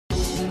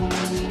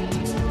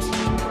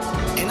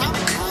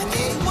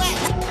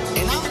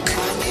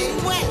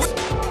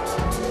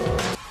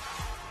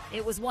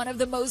It was one of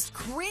the most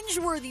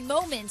cringeworthy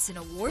moments in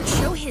award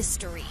show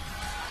history.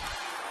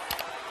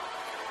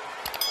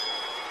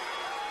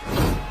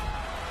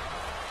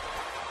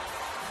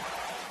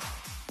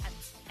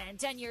 And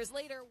 10 years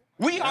later...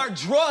 We are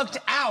drugged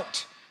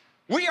out.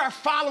 We are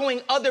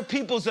following other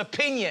people's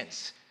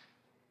opinions.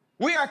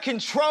 We are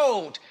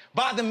controlled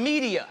by the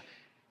media.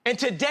 And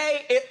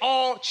today, it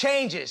all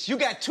changes. You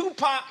got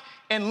Tupac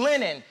and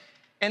Lennon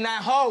in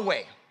that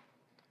hallway.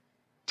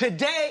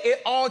 Today,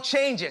 it all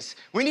changes.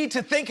 We need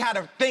to think how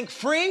to think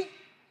free.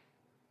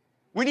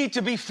 We need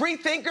to be free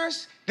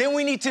thinkers. Then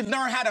we need to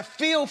learn how to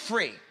feel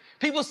free.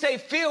 People say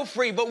feel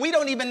free, but we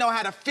don't even know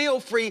how to feel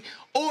free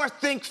or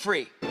think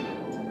free.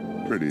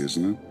 Pretty,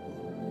 isn't it?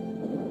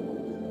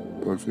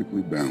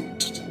 Perfectly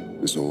balanced,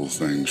 as all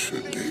things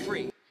should be.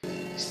 Free.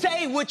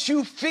 Say what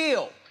you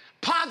feel,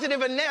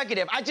 positive or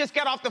negative. I just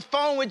got off the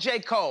phone with J.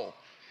 Cole.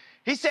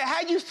 He said,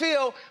 how you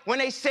feel when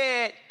they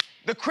said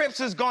the Crips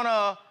is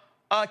gonna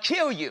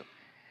kill you?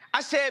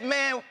 I said,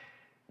 man,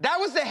 that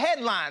was the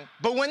headline.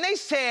 But when they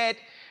said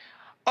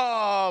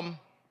they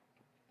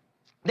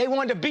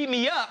wanted to beat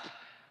me up,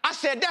 I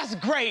said, that's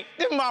great.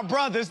 They're my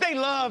brothers. They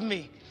love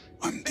me.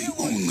 I'm the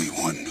only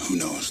one who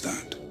knows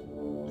that.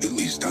 At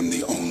least I'm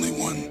the only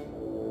one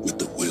with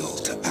the will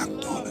to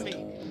act on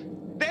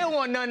it. They don't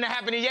want nothing to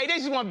happen to Ye. They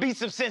just want to beat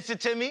some sense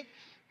into me.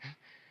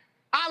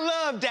 I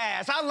love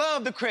Daz. I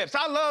love the Crips.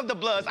 I love the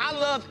Bloods. I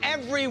love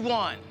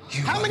everyone.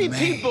 How many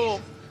people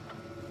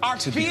are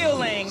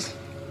feeling...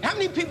 How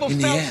many people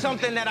felt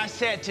something that I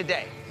said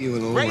today?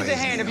 Raise a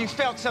hand if you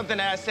felt something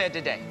that I said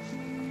today.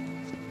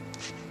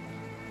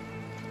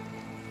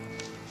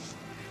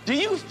 Do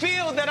you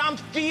feel that I'm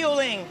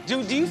feeling,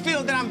 do you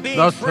feel that I'm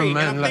being free and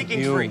I'm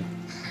thinking free?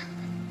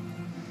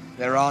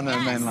 There are no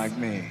men like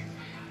me.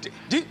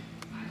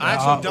 I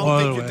actually don't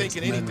think you're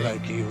thinking anything.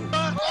 Like you.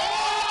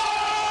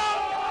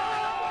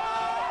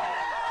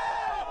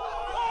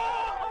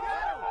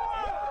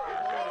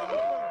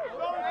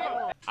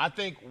 I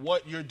think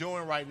what you're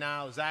doing right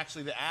now is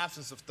actually the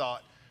absence of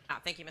thought. Oh,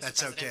 thank you, Mr.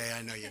 That's President. okay.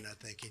 I know you're not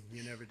thinking.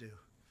 You never do.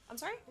 I'm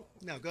sorry?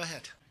 No, go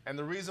ahead. And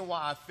the reason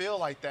why I feel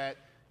like that,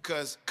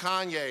 because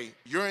Kanye,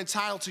 you're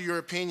entitled to your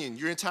opinion.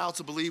 You're entitled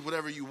to believe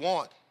whatever you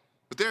want.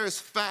 But there is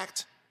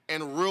fact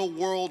and real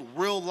world,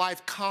 real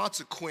life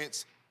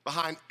consequence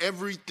behind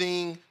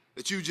everything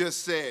that you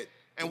just said.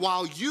 And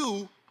while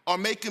you are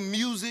making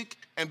music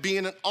and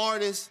being an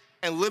artist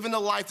and living the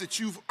life that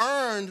you've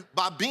earned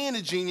by being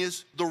a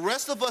genius, the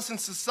rest of us in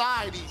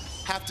society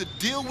have to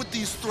deal with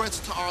these threats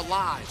to our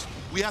lives.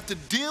 We have to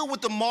deal with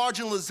the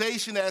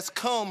marginalization that has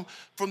come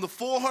from the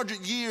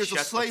 400 years of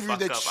slavery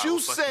that you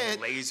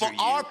said for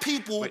our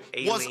people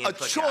was a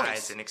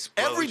choice.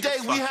 Every day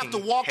we have to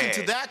walk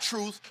into that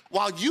truth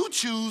while you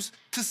choose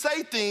to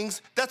say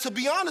things that, to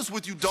be honest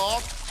with you,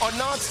 dog, are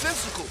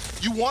nonsensical.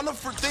 You want to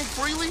think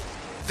freely?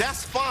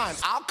 That's fine.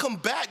 I'll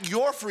combat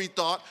your free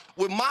thought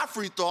with my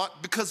free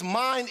thought because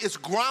mine is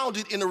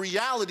grounded in a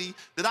reality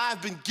that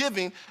I've been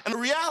given and a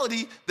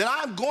reality that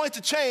I'm going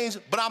to change,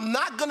 but I'm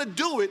not going to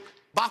do it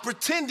by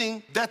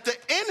pretending that the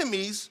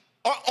enemies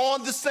are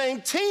on the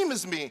same team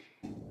as me.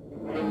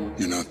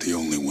 You're not the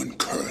only one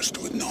cursed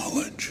with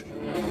knowledge.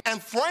 And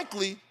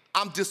frankly,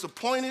 I'm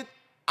disappointed,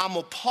 I'm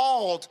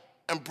appalled,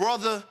 and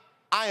brother,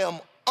 I am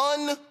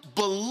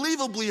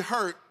unbelievably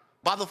hurt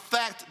by the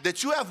fact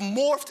that you have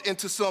morphed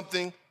into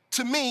something,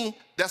 to me,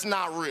 that's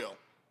not real.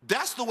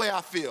 That's the way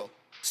I feel.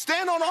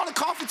 Stand on all the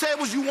coffee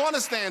tables you want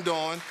to stand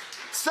on,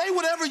 say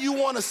whatever you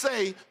want to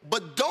say,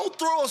 but don't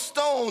throw a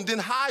stone, then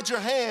hide your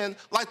hand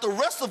like the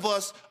rest of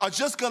us are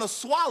just gonna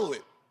swallow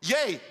it.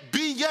 Yay,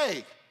 be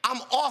yay,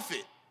 I'm off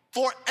it,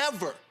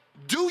 forever.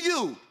 Do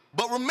you,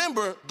 but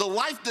remember, the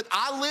life that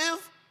I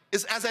live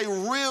is as a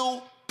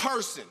real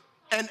person,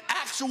 an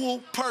actual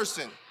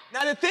person.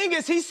 Now the thing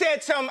is, he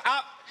said something,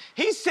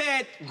 he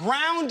said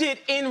grounded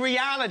in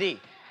reality.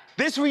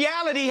 This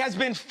reality has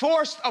been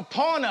forced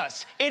upon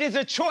us. It is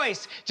a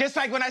choice, just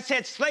like when I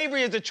said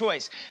slavery is a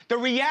choice. The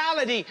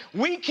reality,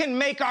 we can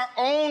make our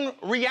own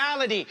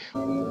reality.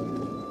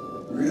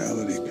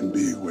 Reality can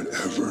be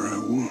whatever I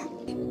want.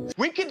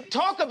 We can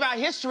talk about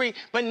history,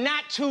 but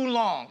not too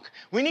long.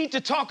 We need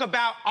to talk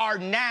about our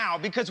now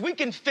because we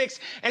can fix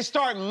and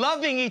start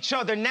loving each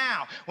other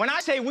now. When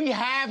I say we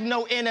have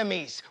no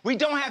enemies, we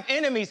don't have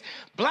enemies.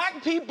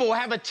 Black people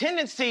have a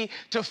tendency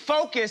to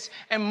focus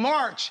and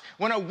march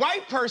when a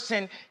white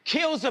person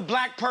kills a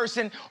black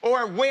person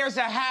or wears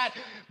a hat.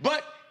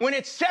 But when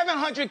it's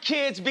 700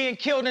 kids being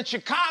killed in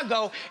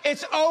Chicago,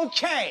 it's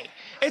okay.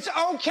 It's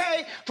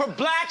okay for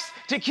blacks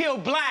to kill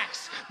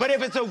blacks. But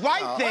if it's a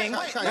white thing...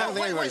 I don't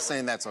think anybody's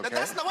saying that's okay.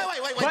 There's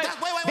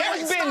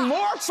been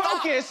more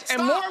focus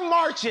and more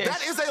marches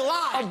that is a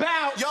lie.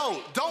 About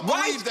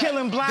whites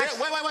killing blacks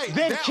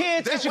than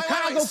kids in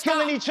Chicago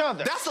killing each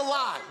other. That's a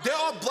lie. There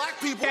are black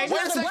people... Okay,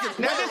 wait a second.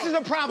 Now, this is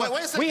a problem.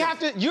 We have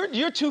to...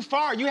 You're too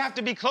far. You have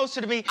to be closer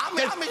to me. I'm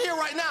here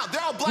right now.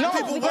 There are black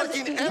people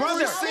working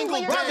every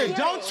single day. Brother,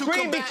 don't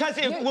scream because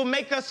it will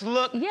make us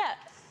look...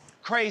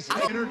 Crazy.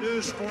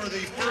 Introduced for the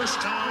first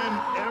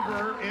time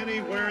ever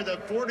anywhere the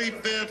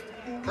 45th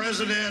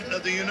President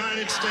of the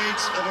United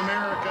States of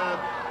America.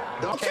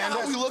 Okay,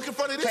 how we look in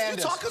front of this?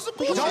 You talking some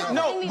bullshit.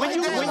 No, when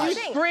you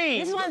scream,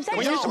 this is what I'm saying.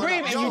 when you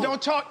scream and you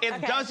don't talk,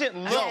 it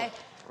doesn't look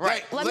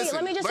right. Let me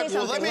just say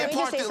something. Let me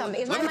impart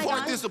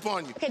this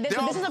upon you. Okay, this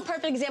is a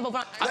perfect example of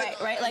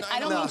right? Like I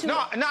don't mean to. No,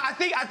 I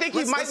think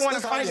he might want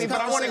to fight me,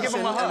 but I want to give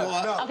him a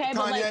hug. Okay,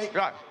 but like.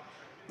 Right.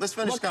 Let's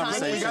finish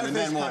conversation and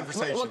then more.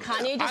 What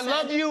Kanye just I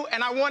love you,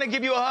 and I want to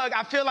give you a hug.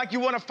 I feel like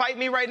you want to fight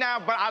me right now,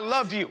 but I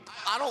love you.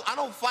 I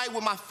don't fight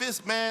with my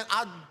fist, man.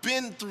 I've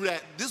been through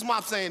that. This is what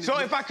I'm saying. So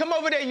if I come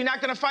over there, you're not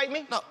going to fight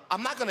me? No,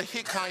 I'm not going to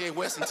hit Kanye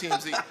West and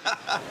TMZ.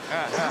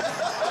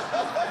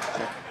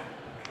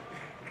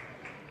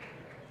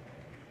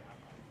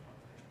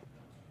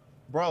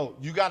 Bro,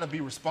 you got to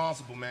be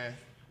responsible, man.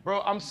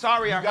 Bro, I'm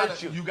sorry I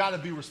hurt you. You got to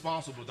be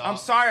responsible, dog. I'm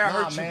sorry I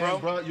hurt you,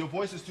 bro. Your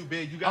voice is too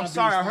big. You got to be I'm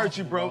sorry I hurt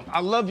you, bro.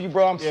 I love you,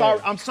 bro.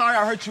 I'm sorry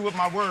I hurt you with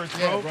my words,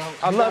 bro. Yeah, bro.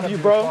 I love you,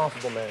 bro.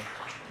 Responsible, man.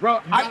 Bro,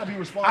 you gotta be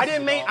responsible.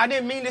 I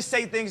didn't mean to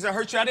say things that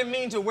hurt you. I didn't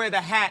mean to wear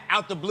the hat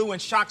out the blue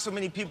and shock so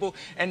many people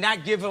and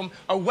not give them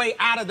a way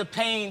out of the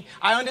pain.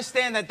 I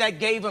understand that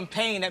gave him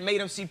pain, that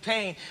made him see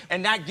pain,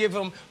 and not give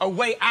him a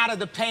way out of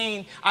the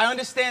pain. I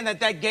understand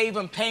that gave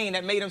him pain,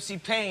 that made him see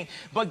pain.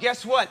 But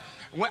guess what?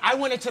 When I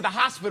went into the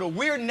hospital.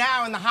 We're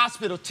now in the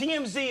hospital.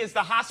 TMZ is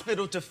the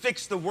hospital to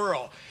fix the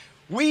world.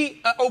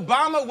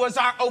 Obama was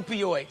our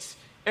opioids.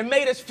 It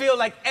made us feel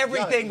like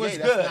everything was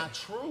good. That's not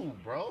true,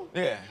 bro.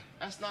 Yeah.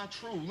 That's not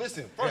true.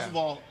 Listen, first of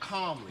all,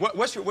 calmly.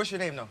 What's your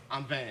name, though?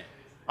 I'm Van.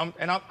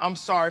 I'm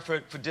sorry for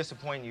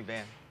disappointing you,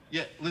 Van.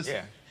 Yeah, listen.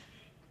 Yeah.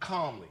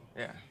 Calmly.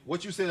 Yeah.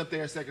 What you said up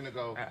there a second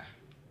ago,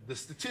 the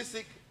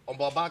statistic on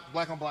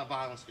black on black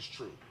violence is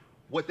true.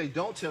 What they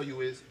don't tell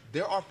you is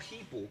there are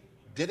people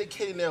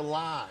dedicating their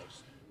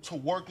lives to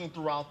working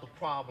throughout the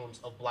problems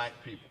of black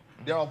people.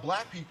 There are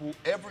black people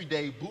every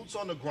day, boots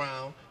on the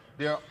ground.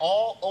 They're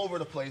all over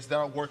the place that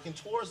are working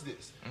towards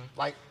this.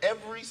 Like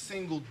every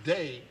single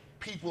day,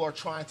 people are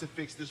trying to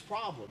fix this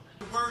problem.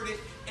 Word it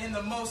in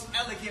the most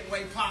elegant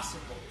way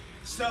possible.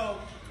 So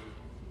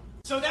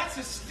that's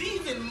a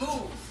Stephen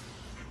move.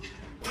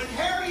 When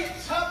Harriet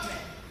Tubman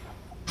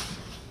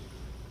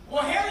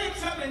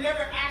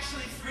never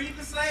actually freed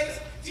the slaves.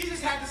 She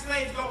just had the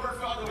slaves go work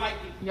for other white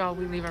people. Y'all,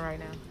 we leaving right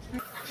now.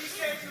 She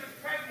said she was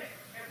pregnant,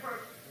 and for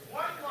 1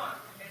 month,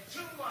 and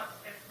 2 months,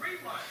 and 3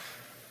 months,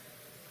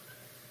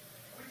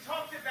 we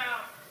talked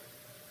about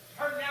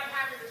her not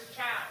having this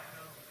child.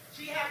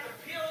 She had the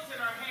pills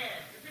in her hand.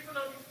 Do people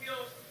know these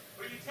pills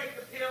where you take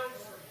the pills,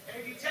 and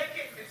if you take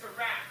it, it's a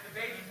wrap. The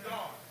baby's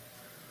gone.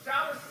 So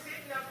I was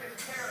sitting up in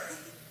terror,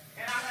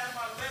 and I had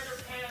my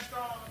leather pants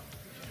on.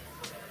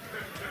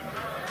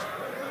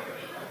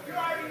 You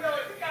already know,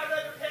 if you got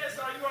leather pants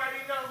on, you already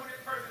know who this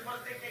person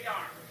must think they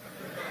are.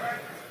 Right?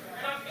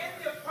 And I'm in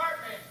the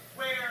apartment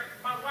where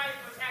my wife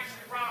was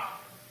actually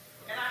robbed.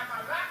 And I have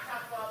my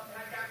laptop up, and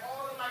I got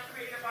all of my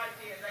creative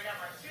ideas. I got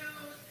my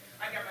shoes,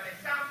 I got my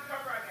sound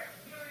cover, I got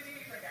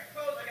communities, I got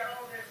clothes, I got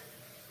all this.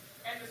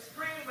 And the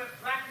screen went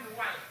black and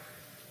white.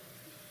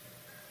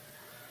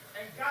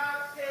 And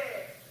God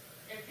said,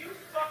 if you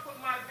fuck with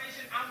my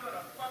vision, I'm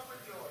gonna fuck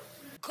with yours.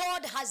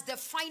 God has the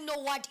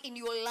final word in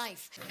your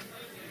life.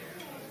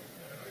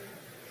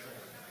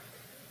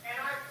 And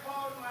I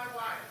called my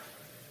wife.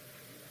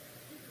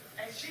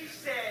 And she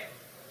said,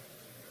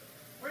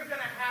 we're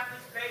gonna have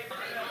this baby.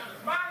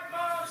 My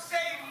mom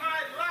saved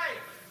my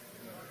life.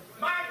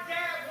 My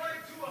dad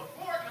wanted to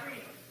abort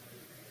me.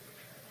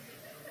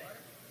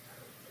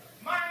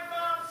 My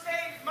mom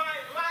saved my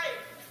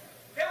life.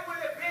 There would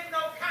have been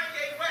no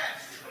Kanye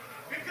West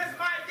because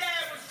my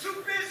dad was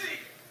too busy.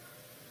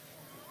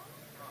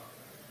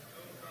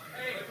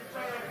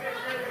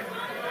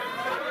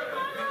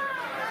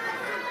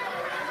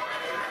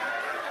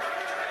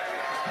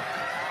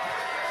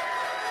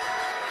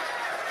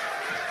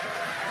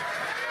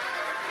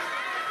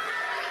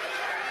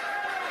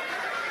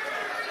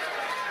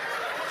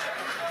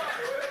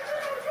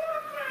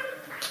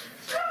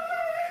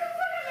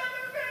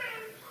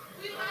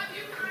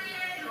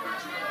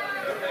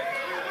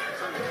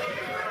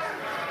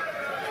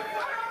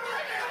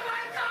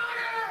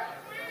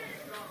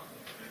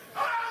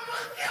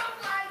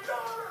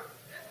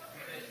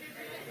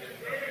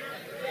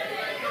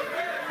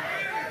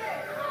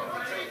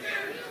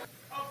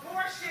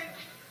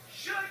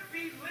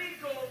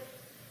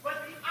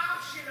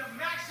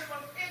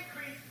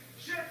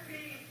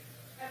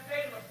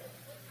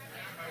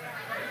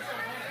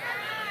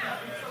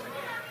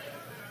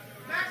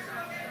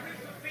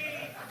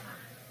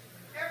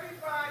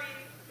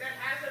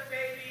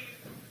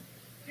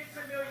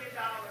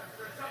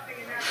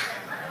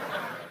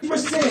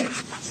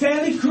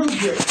 Stanley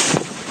Kruger,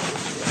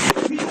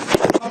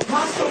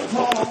 Apostle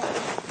Paul,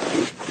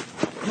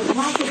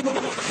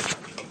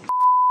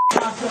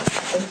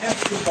 and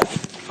Escobar,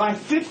 by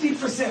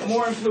 50%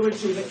 more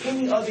influential than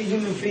any other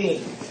human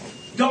being.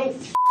 Don't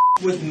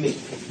with me.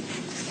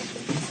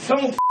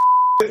 Don't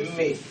with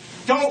me.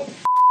 Don't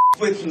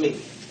with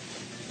me.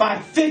 by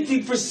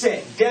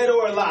 50%, dead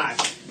or alive,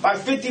 by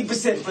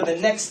 50% for the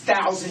next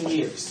 1,000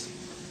 years.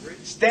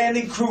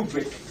 Stanley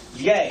Kubrick,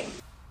 yay.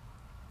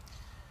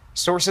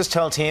 Sources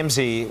tell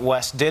TMZ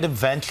West did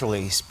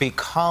eventually speak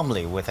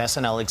calmly with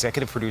SNL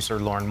executive producer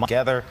Lauren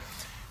together.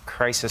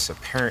 Crisis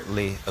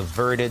apparently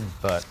averted,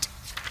 but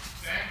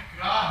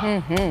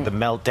the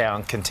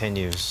meltdown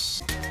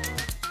continues.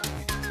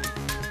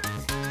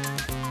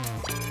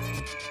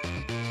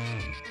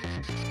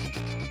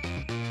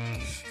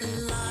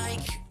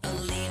 Like a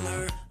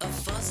lemur, a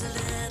fuzzy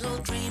little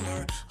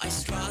dreamer, I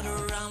strut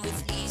around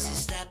with easy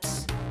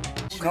steps.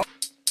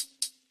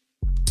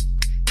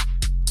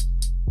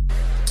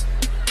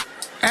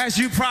 As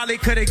you probably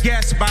could have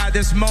guessed by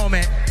this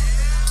moment,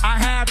 I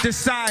have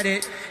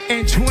decided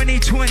in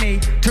 2020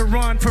 to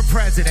run for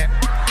president.